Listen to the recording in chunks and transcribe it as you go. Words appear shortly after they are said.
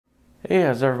Hey,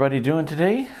 how's everybody doing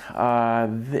today?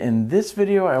 In this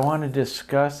video, I want to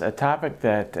discuss a topic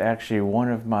that actually one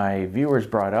of my viewers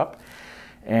brought up,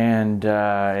 and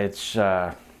it's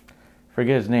forget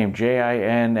his name,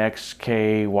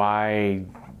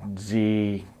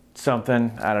 JINXKYZ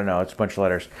something. I don't know. It's a bunch of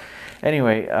letters.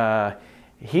 Anyway,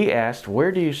 he asked,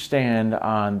 where do you stand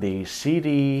on the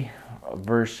CD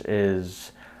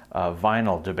versus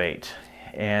vinyl debate?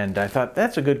 And I thought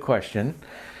that's a good question.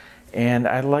 And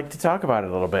I'd like to talk about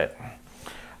it a little bit.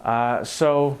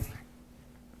 So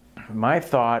my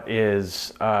thought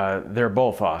is they're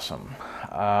both awesome.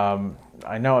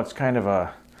 I know it's kind of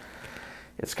a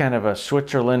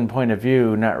Switzerland point of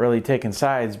view, not really taking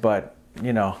sides, but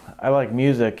you know, I like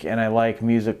music and I like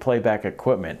music playback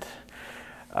equipment.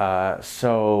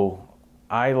 So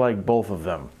I like both of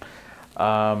them.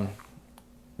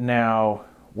 Now,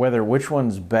 whether which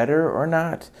one's better or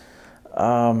not,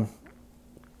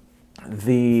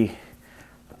 the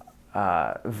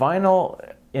vinyl,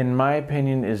 in my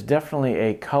opinion, is definitely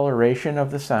a coloration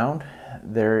of the sound.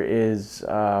 There is, it's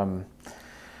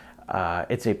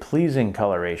a pleasing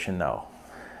coloration though,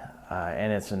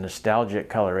 and it's a nostalgic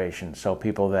coloration. So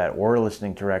people that were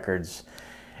listening to records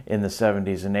in the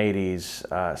 70s and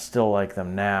 80s still like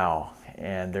them now.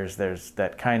 And there's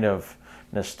that kind of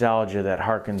nostalgia that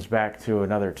harkens back to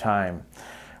another time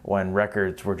when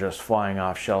records were just flying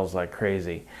off shelves like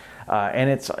crazy. And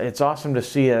it's awesome to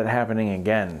see it happening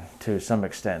again to some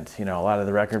extent. You know, a lot of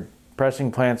the record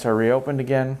pressing plants are reopened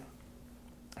again.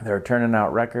 They're turning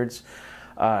out records.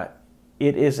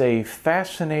 It is a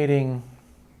fascinating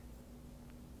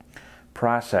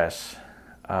process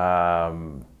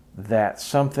that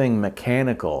something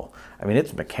mechanical, I mean,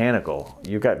 it's mechanical.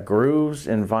 You've got grooves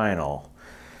in vinyl,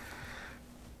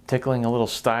 tickling a little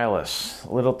stylus,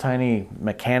 a little tiny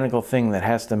mechanical thing that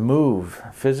has to move,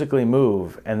 physically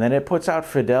move, and then it puts out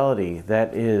fidelity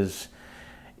that is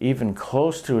even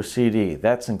close to a CD.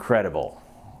 That's incredible.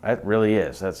 That really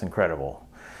is. That's incredible.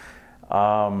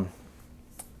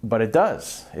 But it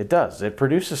does. It does. It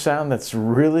produces sound that's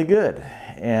really good.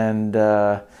 And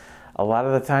a lot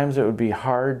of the times it would be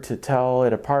hard to tell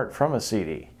it apart from a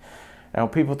CD. Now,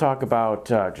 people talk about,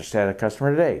 just had a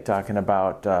customer today talking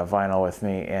about vinyl with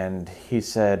me, and he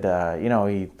said, you know,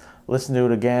 he listened to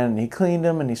it again, and he cleaned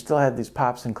them, and he still had these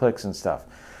pops and clicks and stuff.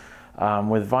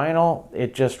 With vinyl,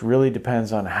 it just really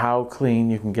depends on how clean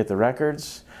you can get the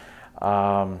records.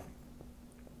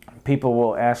 People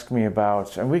will ask me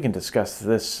about, and we can discuss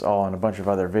this all in a bunch of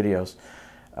other videos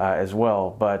as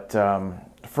well, but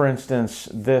for instance,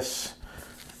 this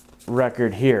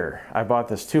record here, I bought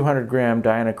this 200-gram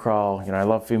Diana Krall. You know, I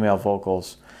love female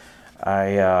vocals.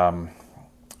 Big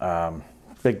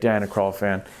Diana Krall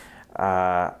fan.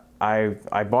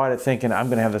 I bought it thinking I'm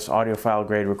going to have this audiophile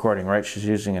grade recording, right? She's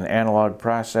using an analog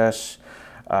process.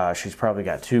 She's probably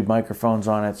got 2 microphones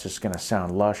on it. It's just going to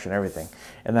sound lush and everything.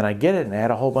 And then I get it and it had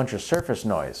a whole bunch of surface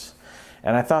noise.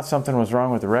 And I thought something was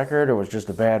wrong with the record, or it was just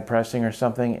a bad pressing or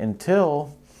something,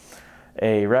 until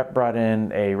a rep brought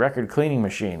in a record cleaning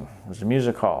machine. It was a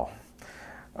music hall.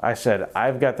 I said,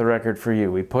 I've got the record for you.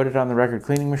 We put it on the record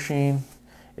cleaning machine.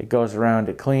 It goes around,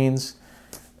 it cleans.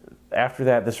 After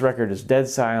that, this record is dead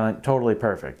silent, totally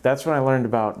perfect. That's when I learned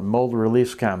about mold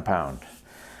release compound.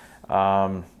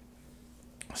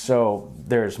 So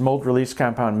there's mold release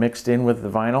compound mixed in with the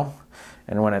vinyl,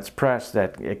 and when it's pressed,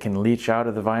 that it can leach out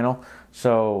of the vinyl.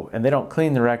 So, and they don't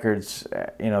clean the records,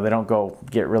 you know, they don't go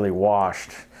get really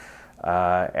washed.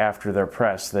 After they're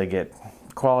pressed, they get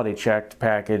quality checked,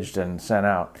 packaged, and sent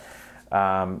out.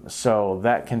 So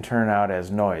that can turn out as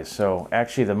noise. So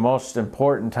actually the most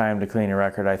important time to clean a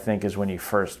record, I think, is when you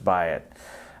first buy it.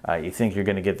 You think you're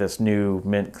going to get this new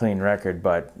mint clean record,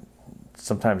 but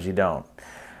sometimes you don't.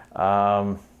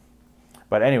 But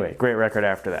anyway, great record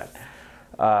after that.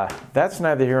 That's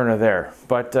neither here nor there,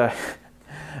 but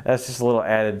that's just a little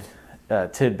added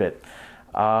tidbit.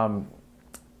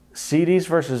 CDs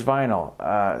versus vinyl.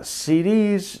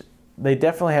 CDs, they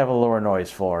definitely have a lower noise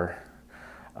floor.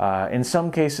 In some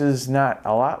cases, not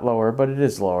a lot lower, but it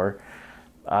is lower.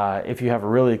 If you have a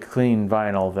really clean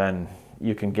vinyl, then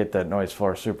you can get that noise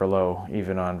floor super low,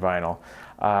 even on vinyl.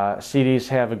 CDs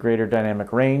have a greater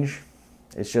dynamic range.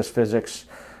 It's just physics.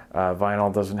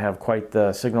 Vinyl doesn't have quite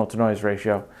the signal-to-noise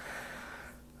ratio.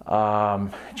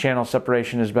 Channel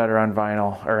separation is better on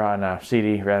vinyl, or on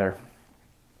CD, rather.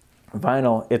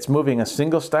 Vinyl, it's moving a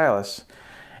single stylus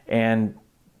and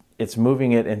it's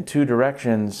moving it in 2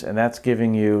 directions, and that's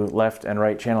giving you left and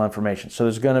right channel information. So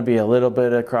there's going to be a little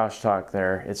bit of crosstalk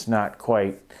there. It's not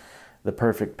quite the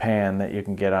perfect pan that you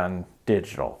can get on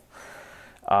digital.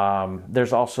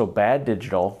 There's also bad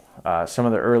digital, Some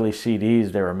of the early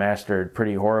CDs, they were mastered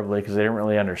pretty horribly because they didn't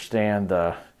really understand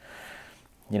the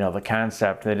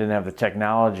concept. They didn't have the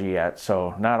technology yet,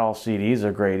 so not all CDs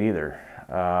are great either.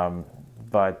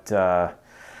 But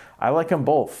I like them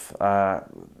both.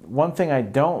 One thing I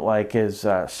don't like is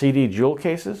CD jewel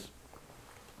cases.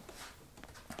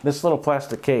 This little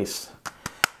plastic case,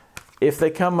 if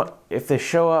they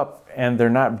show up and they're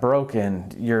not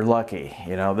broken, you're lucky.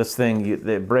 This thing,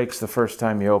 it breaks the first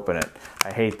time you open it.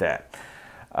 I hate that.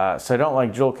 So I don't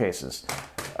like jewel cases.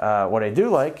 What I do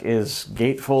like is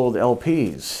gatefold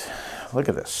LPs. Look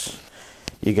at this.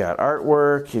 You got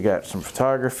artwork, you got some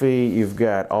photography, you've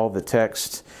got all the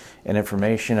text and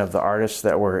information of the artists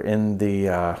that were in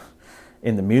the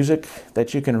music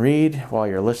that you can read while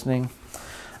you're listening.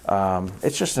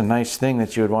 It's just a nice thing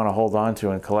that you would want to hold on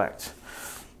to and collect.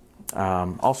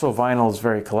 Also, vinyl is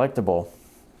very collectible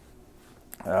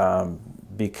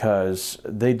because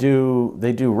they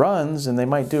do runs, and they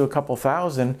might do a couple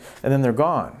thousand and then they're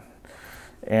gone,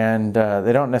 and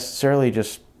they don't necessarily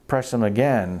just press them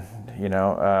again.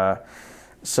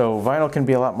 So vinyl can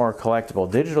be a lot more collectible.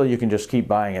 Digital, you can just keep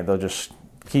buying it. They'll just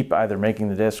keep either making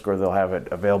the disc or they'll have it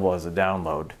available as a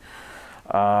download.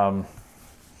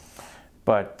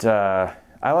 But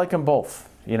I like them both,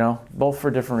 both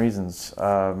for different reasons.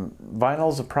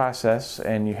 Vinyl's a process,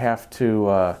 and you have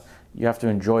to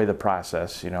enjoy the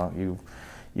process. You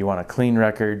want a clean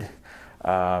record.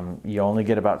 You only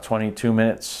get about 22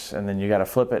 minutes, and then you got to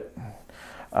flip it.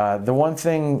 The one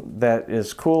thing that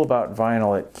is cool about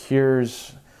vinyl, it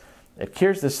cures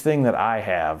this thing that I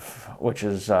have, which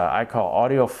is I call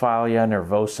audiophilia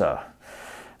nervosa,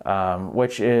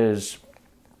 which is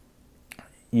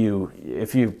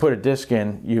if you put a disc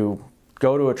in, you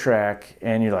go to a track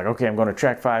and you're like, okay, I'm going to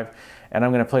track 5 and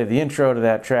I'm going to play the intro to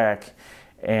that track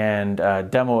and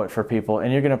demo it for people,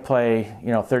 and you're going to play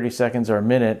 30 seconds or a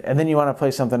minute, and then you want to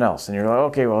play something else, and you're like,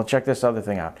 okay, well, check this other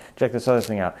thing out,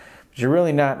 but you're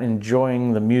really not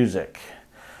enjoying the music.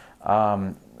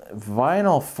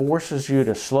 Vinyl forces you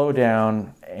to slow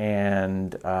down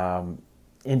and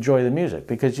enjoy the music,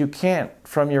 because you can't,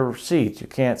 from your seat, you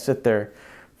can't sit there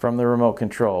from the remote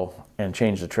control and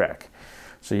change the track.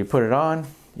 So you put it on,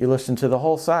 you listen to the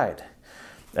whole side,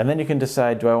 and then you can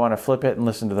decide, do I want to flip it and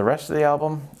listen to the rest of the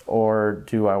album, or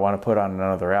do I want to put on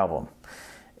another album?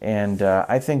 And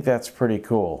I think that's pretty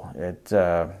cool. It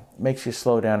makes you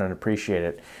slow down and appreciate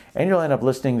it. And you'll end up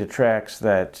listening to tracks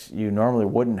that you normally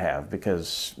wouldn't have,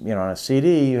 because on a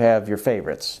CD you have your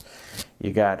favorites.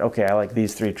 You got, okay, I like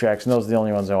these 3 tracks, and those are the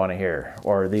only ones I want to hear,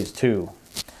 or these 2.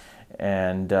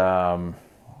 And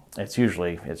it's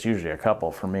usually a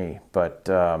couple for me. But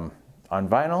on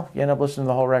vinyl, you end up listening to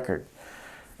the whole record,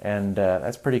 and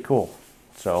that's pretty cool.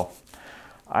 So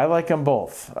I like them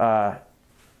both.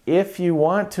 If you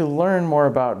want to learn more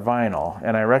about vinyl,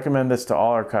 and I recommend this to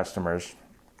all our customers,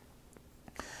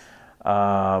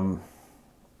 Michael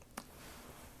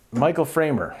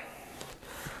Framer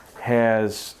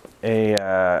has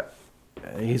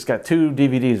he's got 2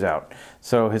 DVDs out.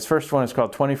 So his first one is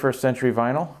called 21st Century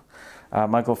Vinyl.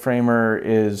 Michael Framer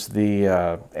is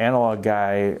the analog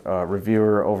guy,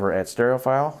 reviewer over at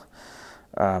Stereophile.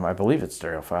 I believe it's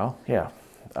Stereophile, yeah.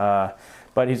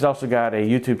 But he's also got a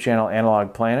YouTube channel,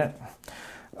 Analog Planet.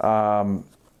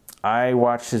 I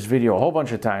watched his video a whole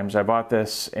bunch of times. I bought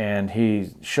this, and he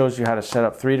shows you how to set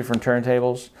up 3 different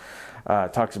turntables.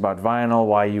 Talks about vinyl,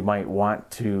 why you might want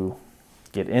to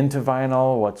get into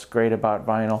vinyl, what's great about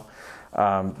vinyl.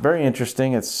 Very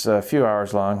interesting. It's a few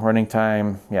hours long. Running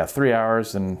time, 3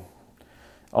 hours and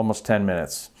almost 10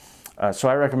 minutes. So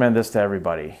I recommend this to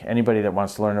everybody. Anybody that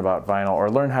wants to learn about vinyl or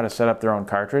learn how to set up their own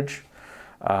cartridge.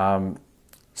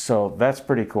 So that's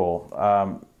pretty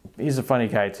cool. He's a funny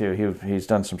guy too. He's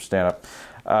done some stand-up.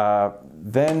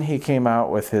 Then he came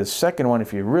out with his second one,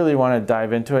 if you really want to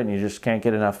dive into it and you just can't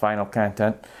get enough vinyl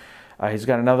content. He's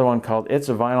got another one called It's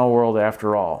a Vinyl World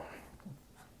After All.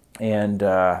 And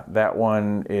that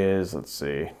one is, let's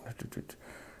see,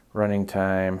 running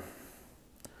time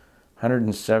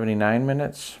 179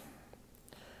 minutes,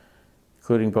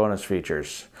 including bonus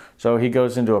features. So he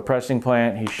goes into a pressing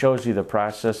plant. He shows you the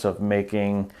process of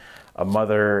making a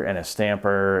mother and a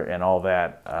stamper and all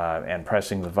that, and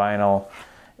pressing the vinyl.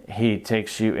 He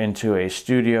takes you into a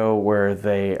studio where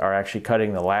they are actually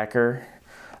cutting the lacquer.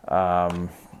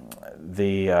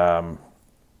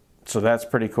 So that's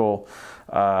pretty cool.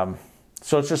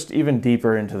 So it's just even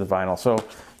deeper into the vinyl. So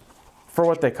for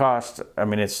what they cost, I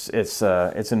mean, it's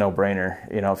a no-brainer.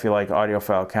 If you like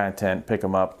audiophile content, pick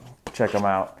them up, check them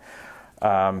out.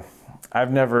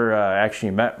 I've never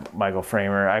actually met Michael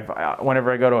Framer.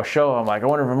 Whenever I go to a show, I'm like, I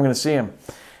wonder if I'm going to see him.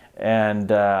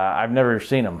 and I've never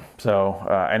seen him. So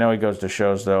I know he goes to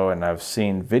shows though, and I've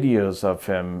seen videos of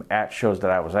him at shows that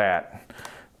I was at,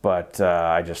 but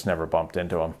I just never bumped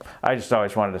into him. I just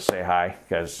always wanted to say hi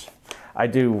because I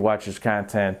do watch his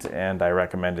content and I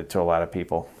recommend it to a lot of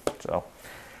people. So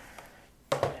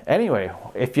anyway,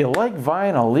 if you like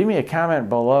vinyl, leave me a comment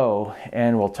below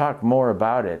and we'll talk more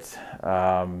about it,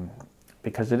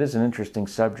 because it is an interesting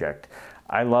subject.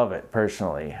 I love it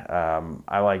personally.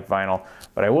 I like vinyl,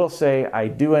 but I will say I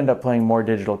do end up playing more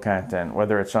digital content,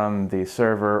 whether it's on the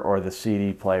server or the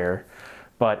CD player,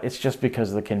 but it's just because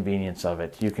of the convenience of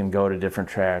it. You can go to different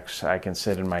tracks, I can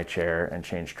sit in my chair and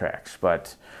change tracks,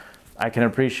 but I can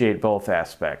appreciate both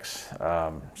aspects.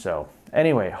 So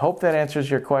anyway, hope that answers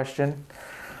your question.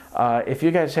 If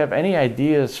you guys have any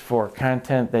ideas for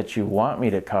content that you want me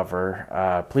to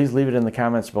cover, please leave it in the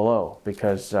comments below,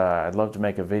 because I'd love to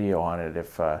make a video on it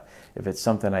if it's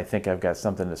something I think I've got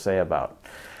something to say about.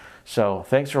 So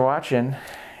thanks for watching,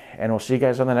 and we'll see you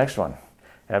guys on the next one.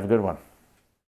 Have a good one.